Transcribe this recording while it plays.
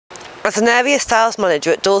As an area sales manager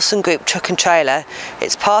at Dawsongroup Truck and Trailer,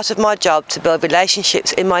 it's part of my job to build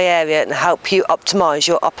relationships in my area and help you optimise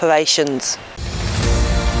your operations.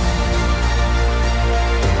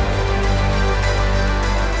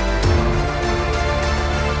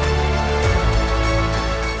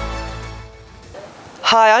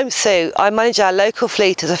 Hi, I'm Sue. I manage our local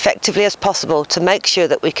fleet as effectively as possible to make sure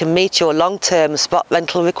that we can meet your long-term spot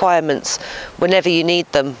rental requirements whenever you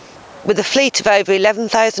need them. With a fleet of over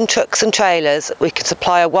 11,000 trucks and trailers, we can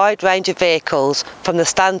supply a wide range of vehicles from the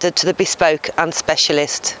standard to the bespoke and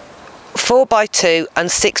specialist. 4x2 and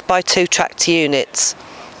 6x2 tractor units.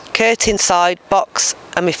 Curtain side, box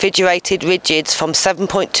and refrigerated rigids from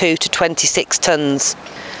 7.2 to 26 tonnes.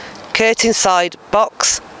 Curtain side,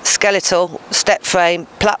 box, skeletal, step frame,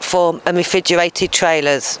 platform and refrigerated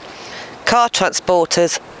trailers. Car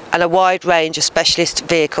transporters and a wide range of specialist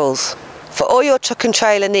vehicles. For all your truck and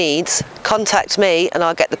trailer needs, contact me and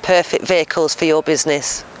I'll get the perfect vehicles for your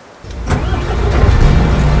business.